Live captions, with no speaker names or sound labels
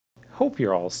Hope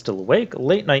you're all still awake.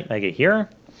 Late Night Mega here.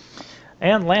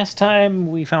 And last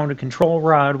time we found a control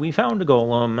rod, we found a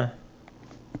golem.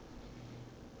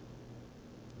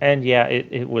 And yeah,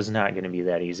 it was not going to be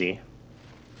that easy.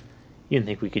 You didn't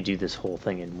think we could do this whole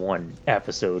thing in one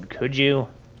episode, could you?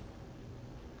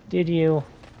 Did you?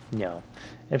 No.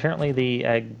 Apparently the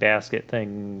egg basket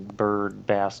thing, bird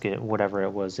basket, whatever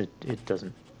it was, it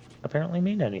doesn't apparently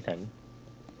mean anything.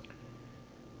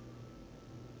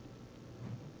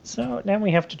 So now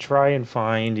we have to try and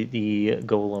find the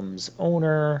golem's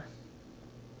owner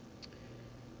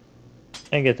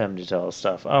and get them to tell us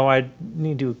stuff. Oh, I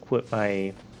need to equip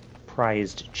my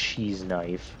prized cheese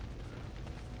knife.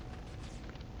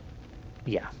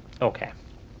 Yeah, okay.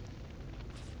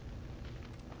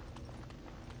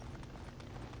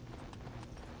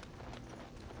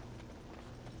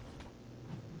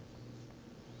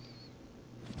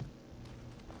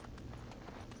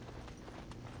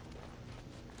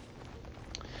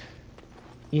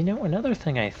 You know, another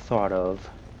thing I thought of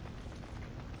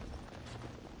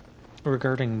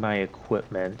regarding my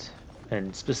equipment,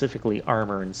 and specifically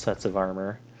armor and sets of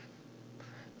armor,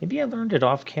 maybe I learned it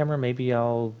off camera, maybe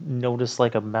I'll notice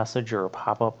like a message or a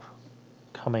pop-up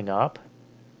coming up.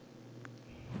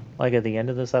 Like at the end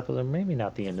of this episode, maybe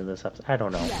not the end of this episode, I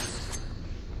don't know.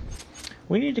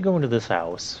 We need to go into this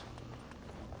house.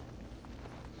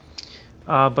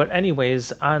 But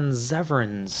anyways, on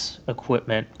Zevran's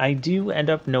equipment, I do end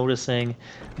up noticing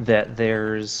that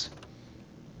there's...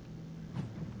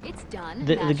 It's done.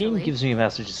 The game gives me a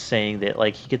message saying that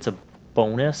like he gets a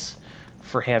bonus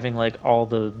for having like all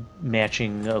the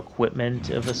matching equipment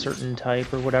of a certain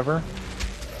type or whatever.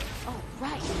 Oh,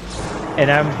 right.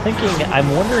 And I'm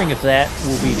wondering if that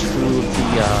will be true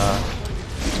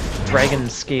of the dragon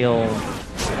scale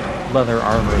leather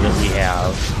armor that we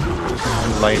have,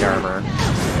 light armor.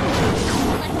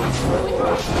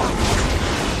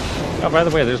 Oh, by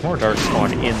the way, there's more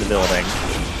darkspawn in the building.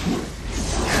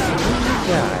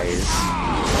 Guys,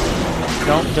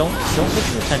 don't put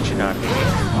your attention on me.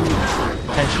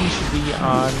 Attention should be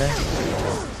on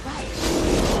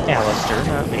Alistair,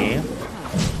 not me.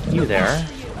 You there?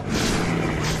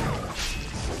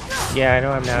 Yeah, I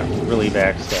know I'm not really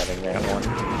backstabbing that one.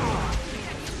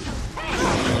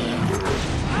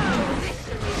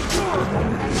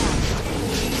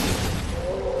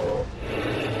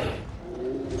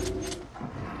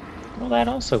 Well, that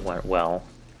also went well.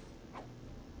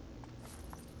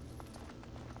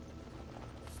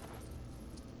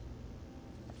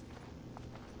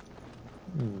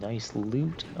 Nice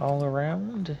loot all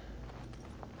around.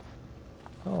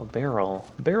 Oh, a barrel.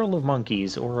 A barrel of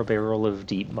monkeys or a barrel of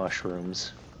deep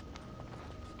mushrooms.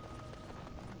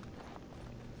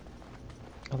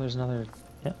 Oh, there's another...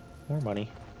 Yep, more money.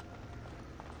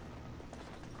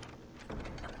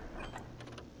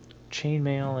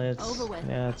 Chainmail,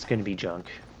 it's gonna be junk.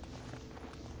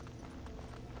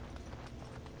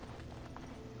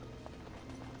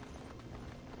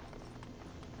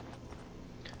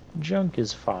 Junk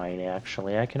is fine,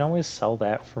 actually. I can always sell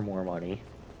that for more money.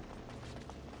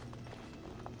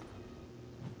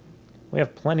 We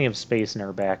have plenty of space in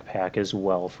our backpack as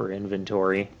well for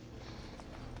inventory.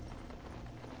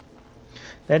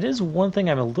 That is one thing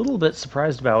I'm a little bit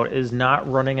surprised about, is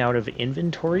not running out of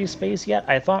inventory space yet.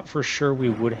 I thought for sure we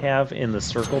would have in the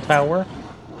circle tower,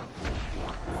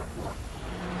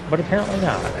 but apparently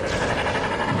not.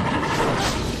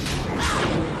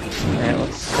 Alright,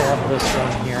 let's stab this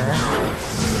one here.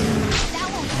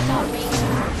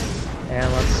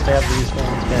 And let's stab these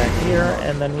ones back here,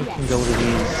 and then we can go to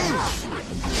these,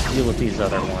 deal with these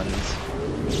other ones.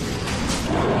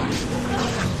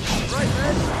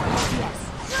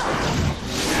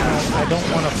 I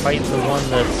don't want to fight the one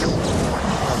that's...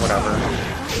 oh, whatever.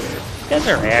 These guys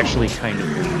are actually kind of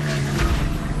weak.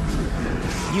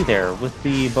 You there, with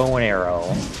the bow and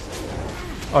arrow.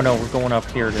 Oh no, we're going up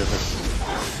here to this...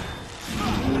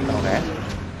 okay.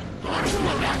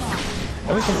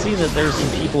 And we can see that there's some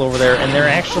people over there, and they're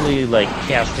actually, like,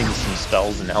 casting some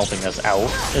spells and helping us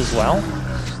out as well.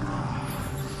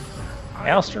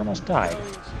 Alistair almost died.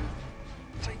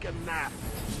 Take a nap.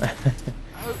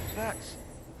 Oh, that's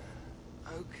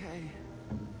okay.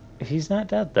 He's not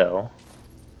dead, though.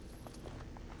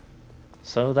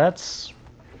 So that's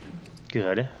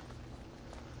good.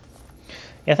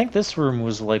 Yeah, I think this room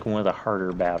was like one of the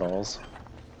harder battles.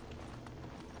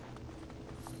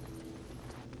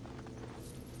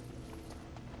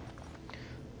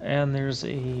 And there's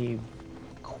a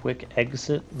quick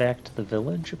exit back to the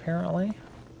village, apparently.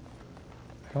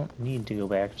 I don't need to go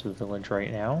back to the village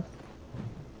right now.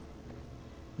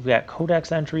 We've got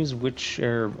codex entries, which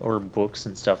are or books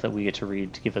and stuff that we get to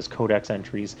read to give us codex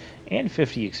entries and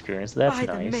 50 experience. That's By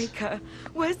the nice. Maker,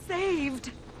 we're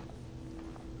saved.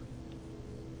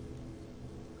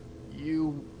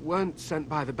 You weren't sent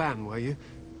by the ban, were you?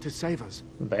 To save us?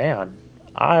 Ban.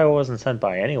 I wasn't sent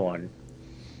by anyone.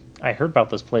 I heard about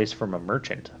this place from a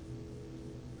merchant.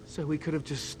 So we could have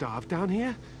just starved down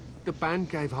here? The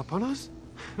band gave up on us?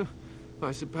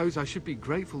 I suppose I should be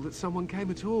grateful that someone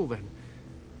came at all, then.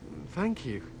 Thank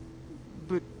you.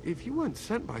 But if you weren't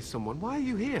sent by someone, why are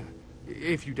you here?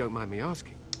 If you don't mind me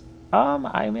asking. I'm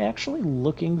actually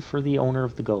looking for the owner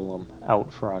of the golem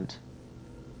out front.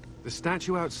 The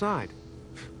statue outside?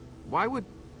 Why would...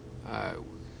 Oh,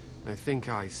 I think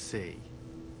I see.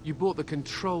 You bought the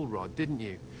control rod, didn't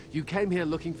you? You came here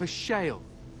looking for Shale.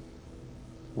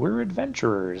 We're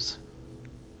adventurers.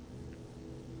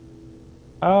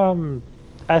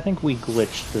 I think we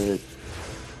glitched the...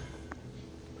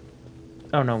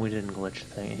 Oh no, we didn't glitch the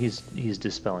thing. He's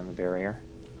dispelling the barrier.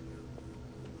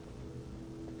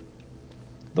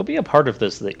 There'll be a part of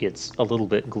this that gets a little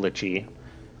bit glitchy,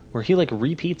 where he like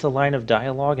repeats a line of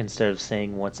dialogue instead of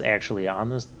saying what's actually on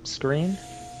the screen.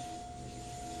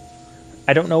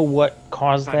 I don't know what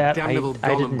caused that. I damnable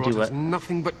golem didn't brought do us it.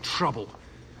 nothing but trouble.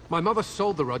 My mother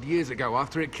sold the rod years ago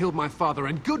after it killed my father,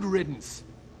 and good riddance.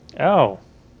 Oh.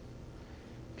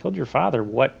 Killed your father.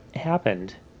 What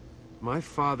happened? My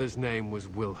father's name was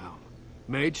Wilhelm,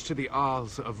 mage to the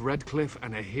Arls of Redcliffe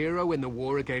and a hero in the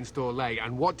war against Orlais.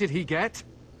 And what did he get?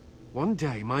 One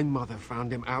day, my mother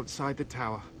found him outside the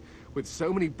tower, with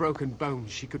so many broken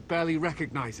bones she could barely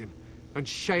recognize him, and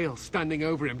Shale standing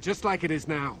over him just like it is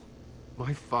now.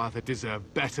 My father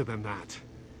deserved better than that.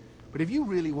 But if you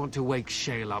really want to wake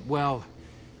Shale up, well,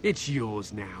 it's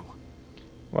yours now.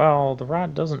 Well, the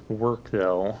rod doesn't work,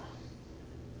 though.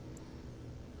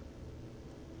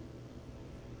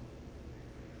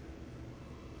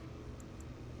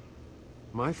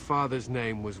 My father's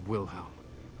name was Wilhelm,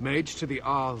 mage to the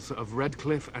Arls of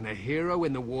Redcliffe and a hero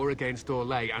in the war against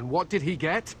Orlais. And what did he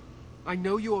get? I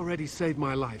know you already saved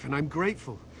my life, and I'm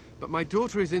grateful, but my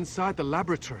daughter is inside the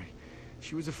laboratory.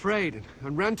 She was afraid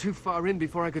and ran too far in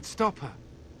before I could stop her.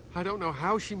 I don't know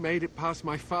how she made it past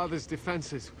my father's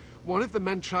defenses. One of the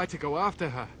men tried to go after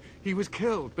her. He was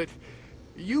killed, but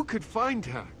you could find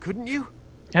her, couldn't you?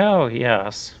 Oh,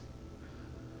 yes.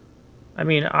 I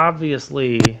mean,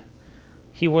 obviously,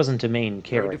 he wasn't a main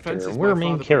There are character. defenses We're my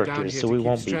main father put down characters, here so to we keep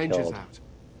won't be strangers killed. out.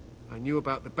 I knew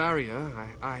about the barrier.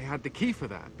 I had the key for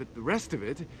that, but the rest of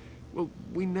it, well,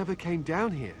 we never came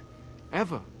down here.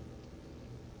 Ever.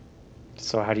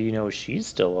 So how do you know she's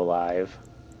still alive?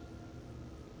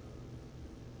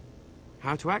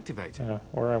 How to activate it?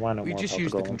 Or I want to know We more just about the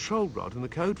used the golem. control rod and the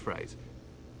code phrase.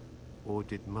 Or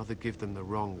did Mother give them the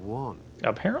wrong one?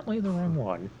 Apparently the wrong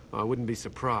one. I wouldn't be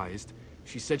surprised.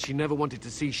 She said she never wanted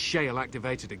to see Shale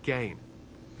activated again.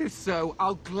 If so,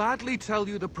 I'll gladly tell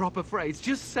you the proper phrase.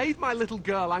 Just save my little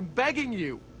girl, I'm begging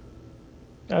you!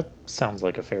 That sounds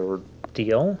like a fair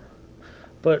deal.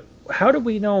 But how do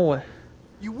we know...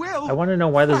 You will! I want to know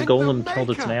why this Thank the golem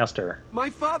killed its Maker! master. My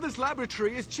father's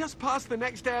laboratory is just past the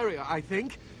next area, I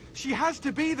think. She has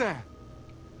to be there.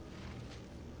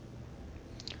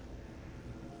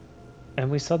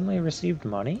 And we suddenly received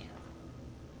money?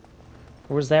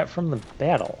 Or was that from the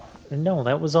battle? No,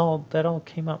 that all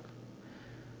came up.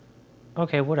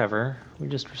 Okay, whatever. We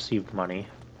just received money.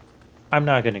 I'm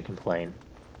not going to complain.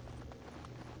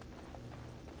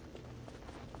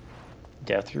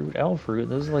 Deathroot, Elfroot,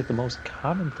 those are like the most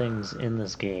common things in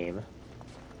this game.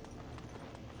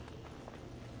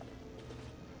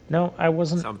 No, I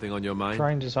wasn't Something on your mind?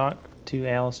 trying to talk to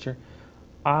Alistair.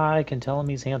 I can tell him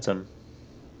he's handsome.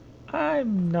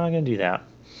 I'm not going to do that.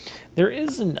 There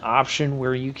is an option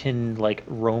where you can, like,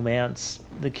 romance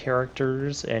the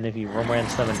characters, and if you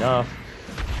romance them enough,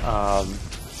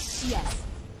 Yes.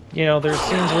 you know, there's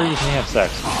scenes where you can have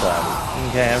sex with them.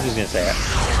 Okay, I'm just going to say it.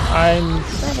 I'm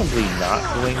probably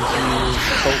not going to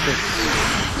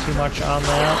focus too much on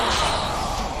that.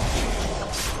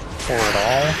 Or at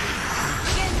all.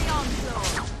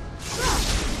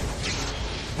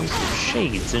 There's some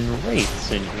shades and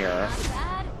wraiths in here. Not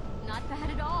bad. Not bad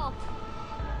at all.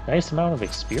 Nice amount of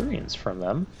experience from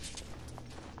them.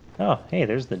 Oh, hey,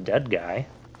 there's the dead guy.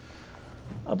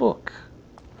 A book.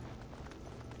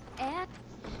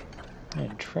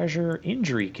 And treasure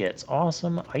injury kits.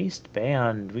 Awesome. Iced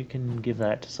band. We can give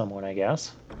that to someone, I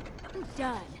guess.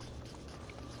 Done.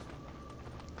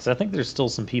 Because I think there's still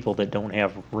some people that don't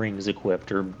have rings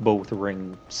equipped or both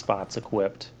ring spots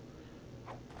equipped.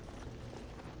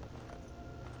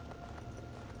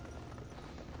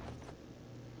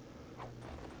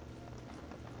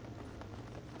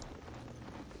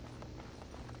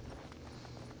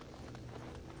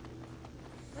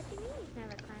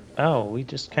 Oh, we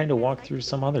just kind of walked through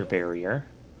some other barrier.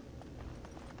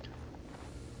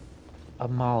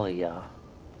 Amalia.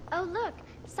 Oh, look,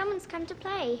 someone's come to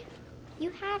play. You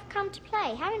have come to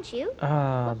play, haven't you?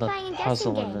 Ah, We're the playing a guessing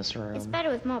puzzle in game. this room. It's better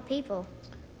with more people.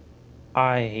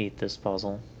 I hate this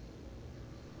puzzle.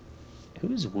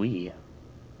 Who's we?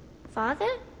 Father?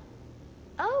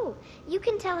 Oh, you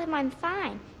can tell him I'm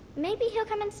fine. Maybe he'll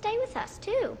come and stay with us,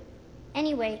 too.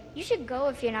 Anyway, you should go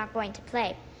if you're not going to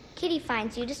play. Kitty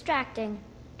finds you distracting.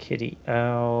 Kitty.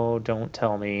 Oh, don't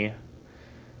tell me.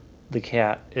 The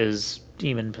cat is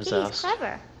demon Kitty's possessed.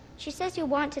 clever. She says you'll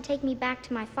want to take me back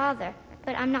to my father,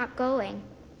 but I'm not going.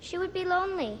 She would be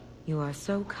lonely. You are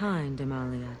so kind,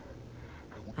 Amalia.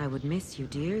 I would miss you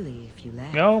dearly if you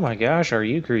left. Oh my gosh, are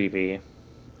you creepy?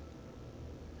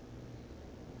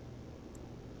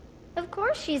 Of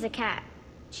course she's a cat.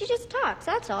 She just talks,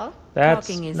 that's all. That's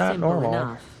Talking is not simple normal.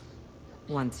 enough,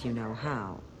 once you know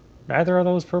how. Neither are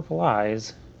those purple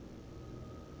eyes.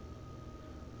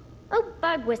 Oh,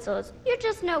 bug whistles. You're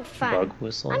just no fun. Bug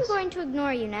whistles? I'm going to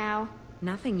ignore you now.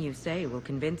 Nothing you say will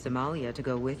convince Amalia to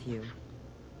go with you.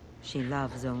 She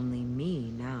loves only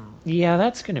me now. Yeah,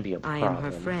 that's gonna be a I problem. am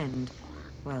her friend,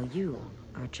 while you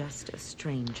are just a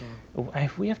stranger.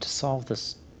 We have to solve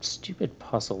this stupid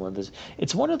puzzle in this.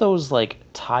 It's one of those like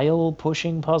tile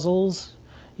pushing puzzles.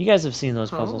 You guys have seen those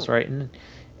puzzles, Oh. right? And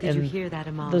Did you hear that,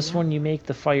 Amalia? this one, you make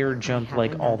the fire jump have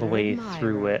like all the another way admirer.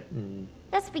 through it, and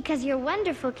That's because you're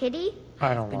wonderful, Kitty.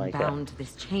 I don't Been like bound to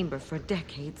this chamber for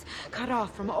decades, cut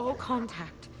off from all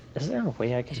contact. it. Is there a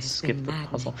way I can It has skip been the maddening.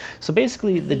 puzzle? So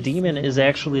basically, the Release demon me is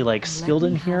actually like and let skilled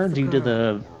in me here have the due to girl.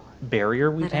 the barrier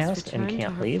we Let us passed and return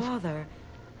can't to her leave. father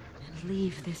and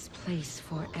leave this place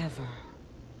forever.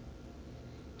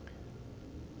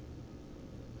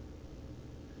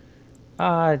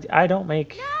 I don't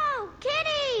make No,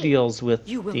 Kitty! deals with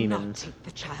You will demons. not take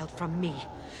the child from me.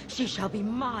 She shall be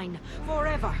mine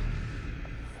forever.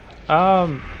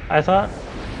 I thought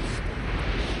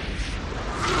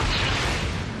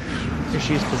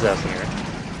she's possessing her.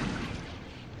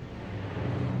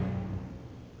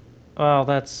 Well,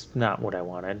 that's not what I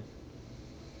wanted.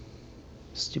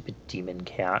 Stupid demon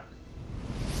cat.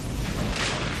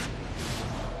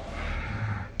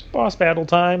 Boss battle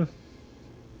time.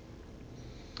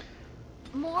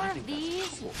 More of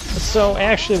these? So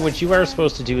actually what you are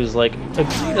supposed to do is like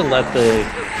agree to let the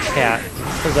cat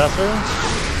possess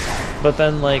her, but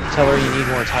then like tell her you need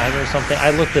more time or something. I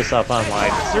looked this up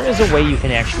online. There is a way you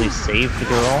can actually save the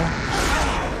girl.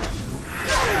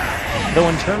 Though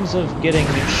in terms of getting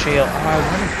Shale, I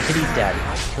wanted Kitty dead.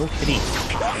 Kill Kitty.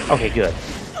 Okay, good.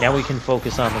 Now we can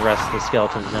focus on the rest of the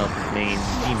skeletons now that the main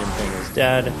demon thing is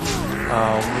dead.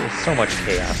 There's so much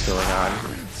chaos going on.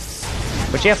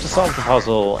 But you have to solve the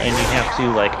puzzle, and you have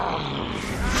to, like,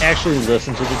 actually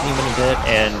listen to the demon a bit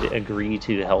and agree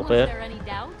to help Was it. there any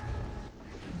doubt?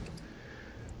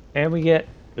 And we get,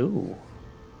 ooh,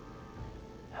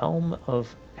 Helm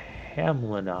of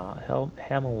Hameloth.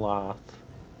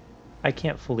 I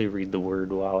can't fully read the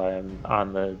word while I'm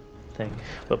on the thing.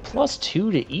 But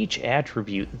 +2 to each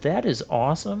attribute. That is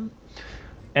awesome.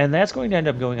 And that's going to end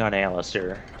up going on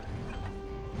Alistair.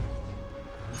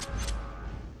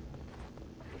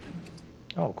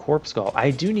 Oh, Corpse Skull. I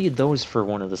do need those for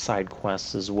one of the side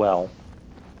quests as well.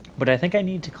 But I think I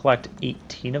need to collect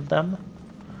 18 of them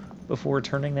before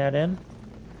turning that in.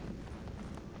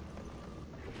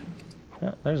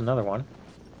 Oh, there's another one.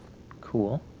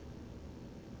 Cool.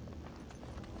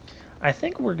 I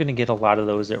think we're going to get a lot of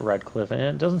those at Redcliffe, and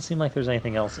it doesn't seem like there's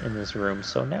anything else in this room,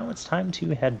 so now it's time to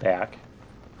head back.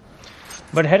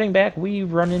 But heading back, we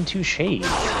run into Shade.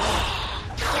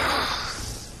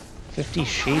 50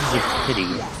 Shades of Pity.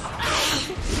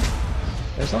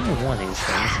 There's only one of these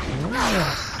things.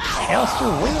 Alistair,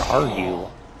 where are you?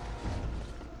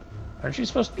 Aren't you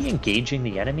supposed to be engaging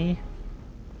the enemy?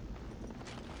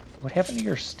 What happened to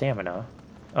your stamina?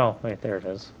 Oh, wait, there it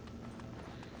is.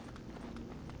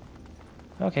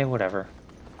 Okay, whatever.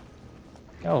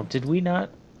 Oh, did we not...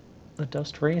 The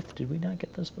Dust Wraith, did we not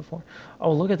get this before?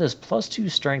 Oh, look at this. +2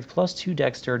 strength, +2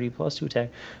 dexterity, +2 attack.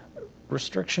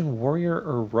 Restriction, warrior,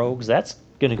 or rogues. That's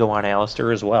going to go on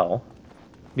Alistair as well.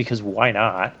 Because why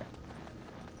not?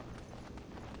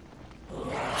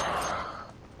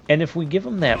 And if we give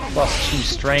him that +2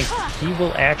 strength, he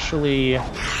will actually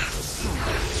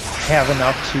have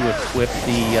enough to equip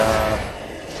the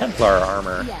Templar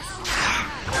armor. Yes.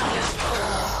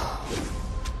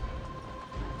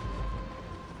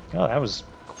 Oh, that was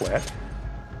quick.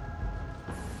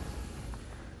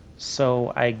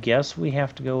 So I guess we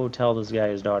have to go tell this guy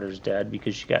his daughter's dead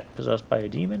because she got possessed by a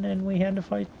demon and we had to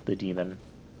fight the demon.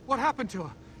 What happened to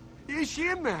her? Is she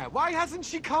in there? Why hasn't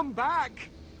she come back?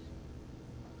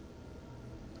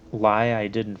 Lie, I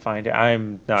didn't find it.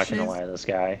 I'm not gonna She's lie to this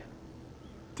guy.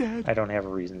 dead. I don't have a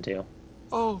reason to.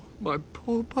 Oh, my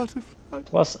poor butterfly.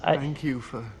 Plus, Thank you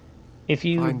for if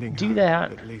you finding do her,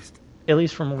 that, at least. at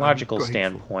least from a logical grateful.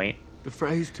 standpoint, The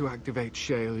phrase to activate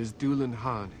Shale is Dulan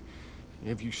Han.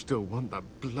 If you still want that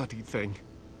bloody thing.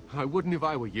 I wouldn't if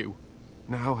I were you.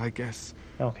 Now, I guess,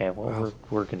 okay, well,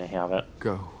 we're gonna have it.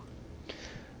 go.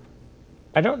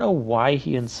 I don't know why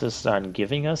he insists on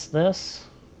giving us this.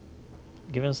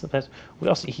 Giving us the past.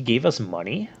 He gave us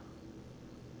money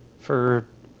for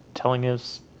telling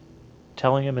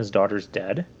him his daughter's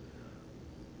dead,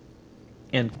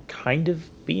 and kind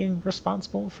of being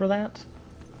responsible for that.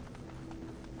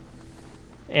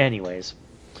 Anyways,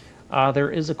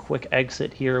 there is a quick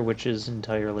exit here, which is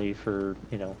entirely for,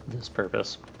 this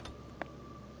purpose.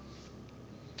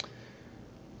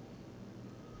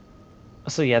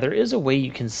 So yeah, there is a way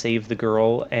you can save the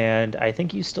girl, and I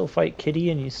think you still fight Kitty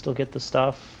and you still get the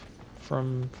stuff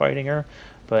from fighting her,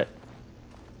 but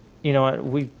you know what,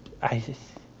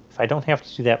 if I don't have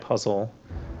to do that puzzle,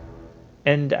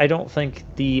 and I don't think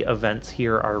the events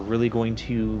here are really going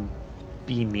to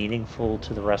be meaningful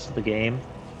to the rest of the game,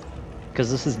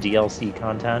 because this is DLC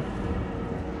content.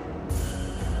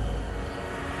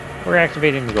 We're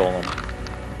activating the golem.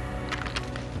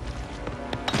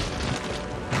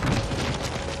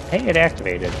 Hey, it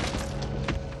activated.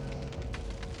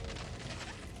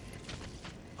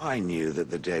 I knew that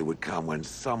the day would come when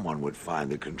someone would find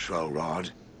the control rod.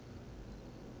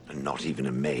 And not even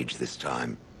a mage this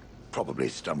time. Probably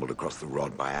stumbled across the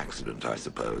rod by accident, I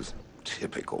suppose.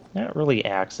 Typical. Not really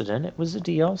accident, it was a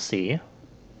DLC.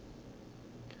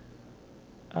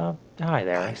 Hi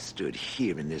there. I stood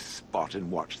here in this spot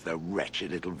and watched the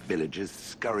wretched little villagers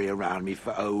scurry around me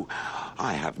for,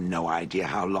 I have no idea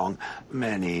how long.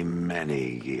 Many,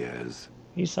 many years.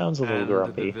 He sounds a little And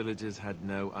grumpy. the villagers had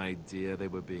no idea they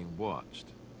were being watched.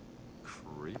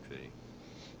 Creepy.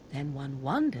 Then one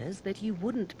wonders that you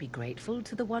wouldn't be grateful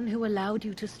to the one who allowed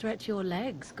you to stretch your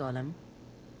legs, Gollum.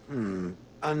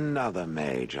 Another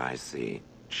mage, I see.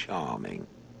 Charming.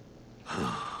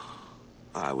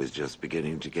 I was just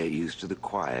beginning to get used to the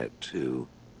quiet, too.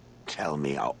 Tell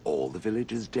me, are all the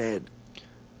villagers dead?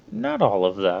 Not all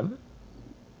of them.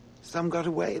 Some got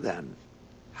away, then.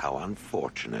 How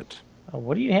unfortunate.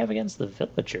 What do you have against the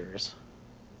villagers?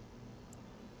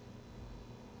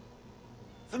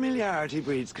 Familiarity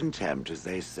breeds contempt, as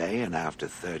they say, and after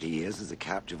 30 years as a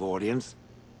captive audience,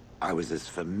 I was as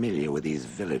familiar with these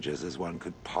villagers as one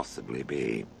could possibly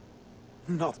be.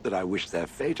 Not that I wish their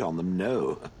fate on them,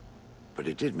 no. But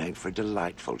it did make for a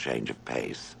delightful change of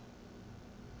pace.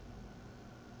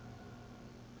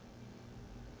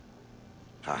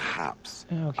 Perhaps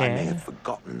Okay. I may have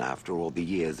forgotten after all the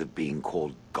years of being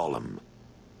called Gollum.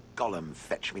 Gollum,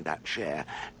 fetch me that chair.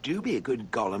 Do be a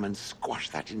good Gollum and squash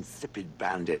that insipid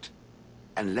bandit.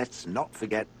 And let's not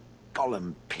forget,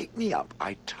 Gollum, pick me up.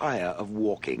 I tire of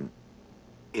walking.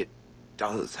 It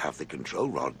does have the control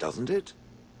rod, doesn't it?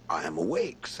 I am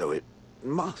awake, so it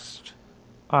must.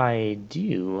 I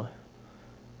do.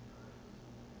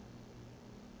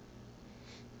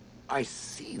 I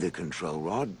see the control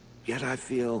rod, yet I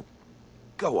feel...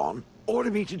 Go on, order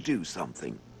me to do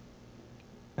something.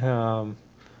 There's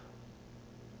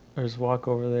walk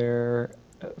over there,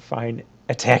 find,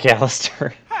 attack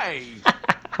Alistair. Hey!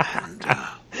 And,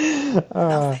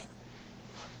 nothing.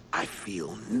 I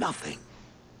feel nothing.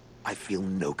 I feel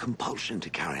no compulsion to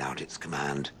carry out its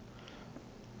command.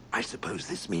 I suppose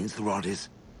this means the rod is...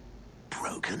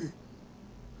 broken?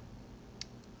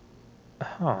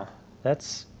 Huh,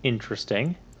 that's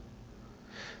interesting.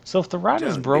 So if the rod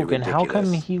is Don't be broken, how come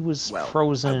ridiculous. he was Well,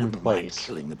 frozen I in wouldn't mind place?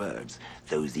 killing the birds.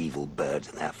 Those evil birds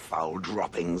and their foul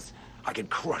droppings. I could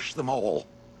crush them all.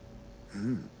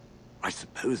 I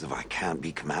suppose if I can't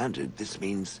be commanded, this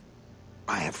means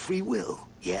I have free will,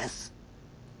 yes?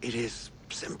 It is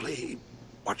simply,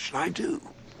 what should I do?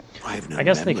 I have no I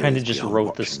guess they kind of memories just beyond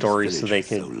wrote the watching this story so they village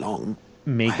for could so long.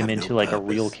 make I him have into no like a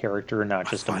real purpose. character, not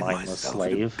just a I find mindless myself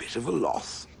at a slave. bit of a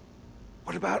loss.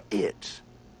 What about it?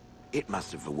 It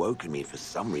must have awoken me for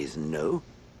some reason, no?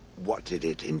 What did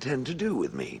it intend to do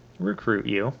with me? Recruit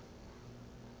you.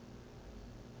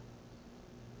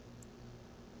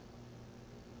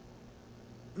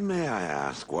 May I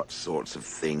ask what sorts of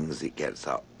things it gets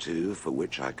up to for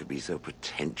which I could be so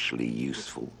potentially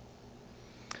useful?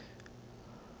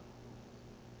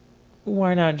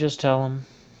 Why not just tell him?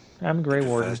 I'm Grey It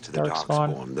Warden, refers to the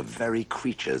Darkspawn. Darkspawn, the very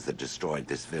creatures that destroyed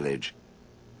this village.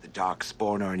 The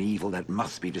Darkspawn are an evil that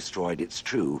must be destroyed, it's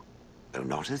true. though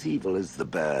not as evil as the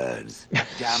birds.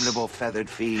 Damnable feathered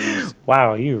fiends.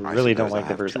 Wow, you I really don't suppose I like the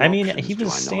have birds. two I mean, options, he do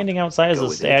was I not? standing outside as Go a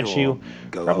with it or statue.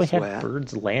 go Probably elsewhere? had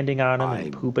birds landing on him I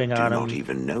and pooping do on not him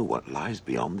even know what lies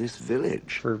beyond this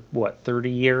village. for, what, 30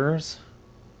 years?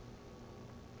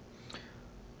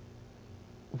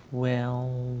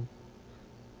 Well,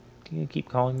 do you keep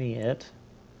calling me it?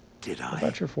 Did What I?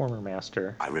 about your former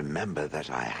master? I remember that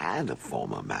I had a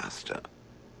former master.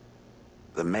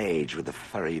 The mage with the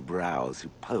furry brows who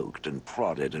poked and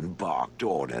prodded and barked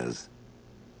orders.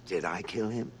 Did I kill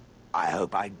him? I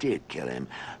hope I did kill him.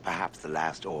 Perhaps the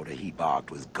last order he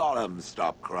barked was, "Gollum,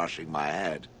 stop crushing my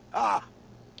head." Ah!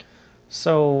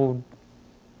 So,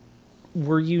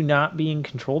 were you not being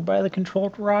controlled by the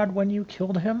control rod when you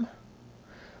killed him?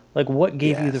 Like, what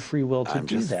gave you the Yes, free will to I'm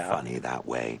do just that? funny that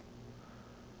way.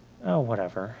 Oh,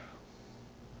 whatever.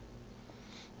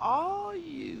 Are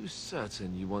you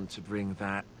certain you want to bring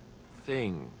that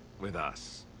thing with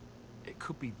us? It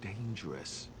could be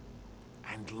dangerous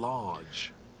and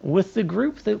large. With the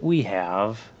group that we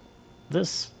have,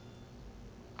 this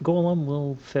golem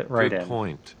will fit right Good in.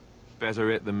 point. Better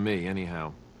it than me,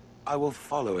 anyhow. I will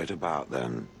follow it about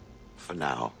then. For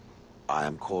now. I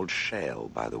am called Shale,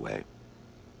 by the way.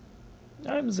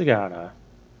 I'm Zagana.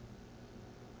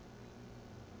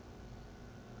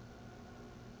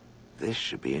 This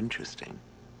should be interesting.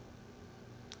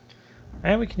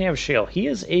 And we can have Shale. He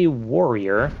is a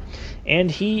warrior,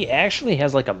 and he actually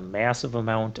has like a massive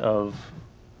amount of...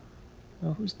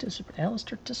 Oh, who's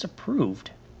Alistair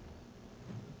disapproved?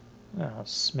 I'll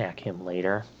smack him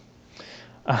later.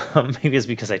 Maybe it's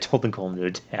because I told the golem to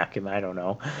attack him. I don't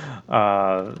know.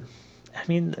 I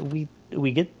mean,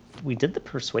 we did the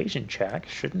persuasion check.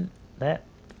 Shouldn't that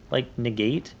like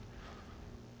negate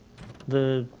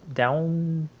the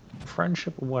down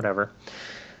friendship or whatever?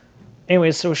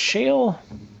 Anyway, so Shale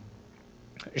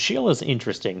is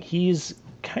interesting. He's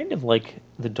kind of like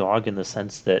the dog in the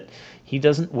sense that he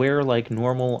doesn't wear like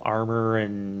normal armor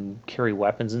and carry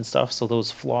weapons and stuff. So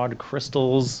those flawed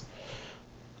crystals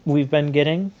we've been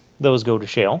getting, those go to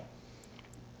Shale.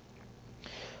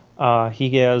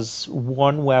 He has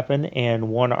one weapon and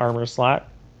one armor slot,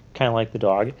 kind of like the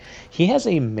dog. He has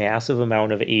a massive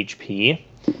amount of HP.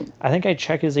 I think I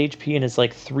check his HP and it's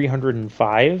like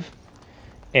 305.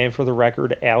 And for the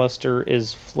record, Alistair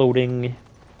is floating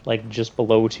like just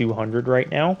below 200 right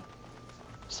now.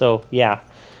 So yeah,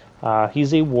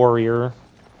 he's a warrior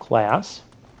class.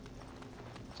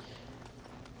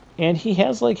 And he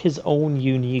has like his own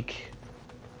unique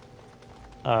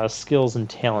skills and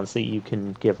talents that you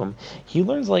can give him. He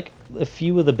learns like a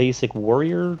few of the basic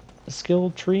warrior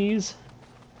skill trees,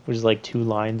 which is like 2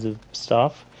 lines of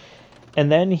stuff.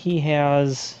 And then he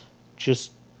has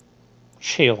just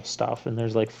Shale stuff, and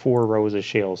there's like 4 rows of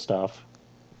Shale stuff.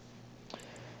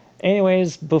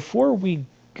 Anyways, before we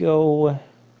go,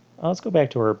 let's go back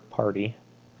to our party.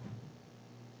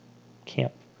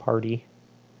 Camp party.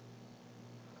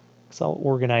 So I'll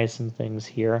organize some things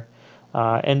here.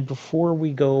 And before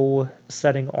we go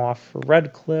setting off for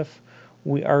Redcliffe,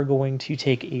 we are going to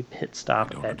take a pit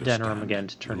stop at Denerim again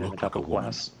to turn in a couple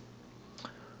quests.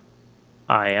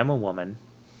 I am a woman.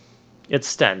 It's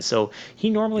Sten, so he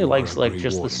normally likes like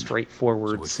just the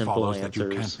straightforward, simple answers. That you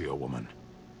can't be a woman.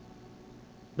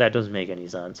 That doesn't make any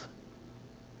sense.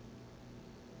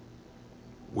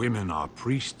 Women are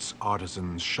priests,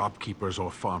 artisans, shopkeepers,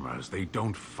 or farmers. They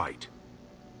don't fight.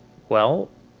 Well,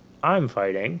 I'm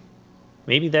fighting.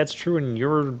 Maybe that's true in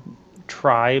your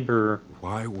tribe, or...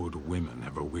 Why would women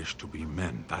ever wish to be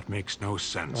men? That makes no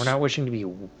sense. We're not wishing to be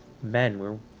men.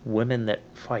 We're women that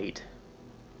fight.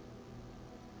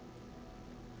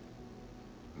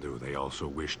 Do they also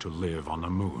wish to live on the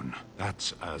moon?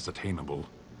 That's as attainable.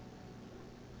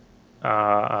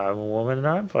 I'm a woman and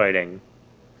I'm fighting.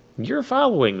 You're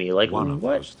following me, like, One of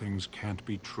what? those things can't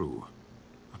be true.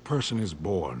 A person is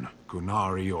born,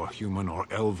 Gunari or human or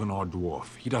elven or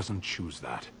dwarf. He doesn't choose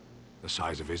that. The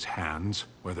size of his hands,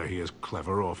 whether he is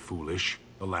clever or foolish,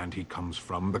 the land he comes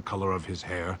from, the color of his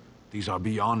hair, these are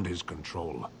beyond his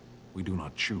control. We do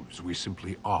not choose, we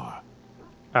simply are.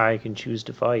 I can choose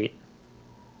to fight.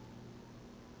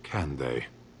 Can they?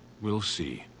 We'll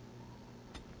see.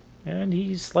 And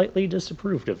he slightly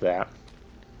disapproved of that.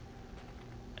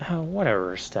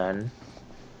 Whatever, Sten.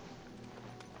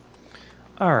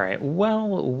 Alright,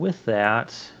 well, with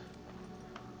that,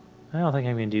 I don't think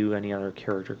I'm going to do any other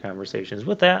character conversations.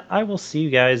 With that, I will see you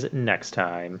guys next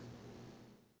time.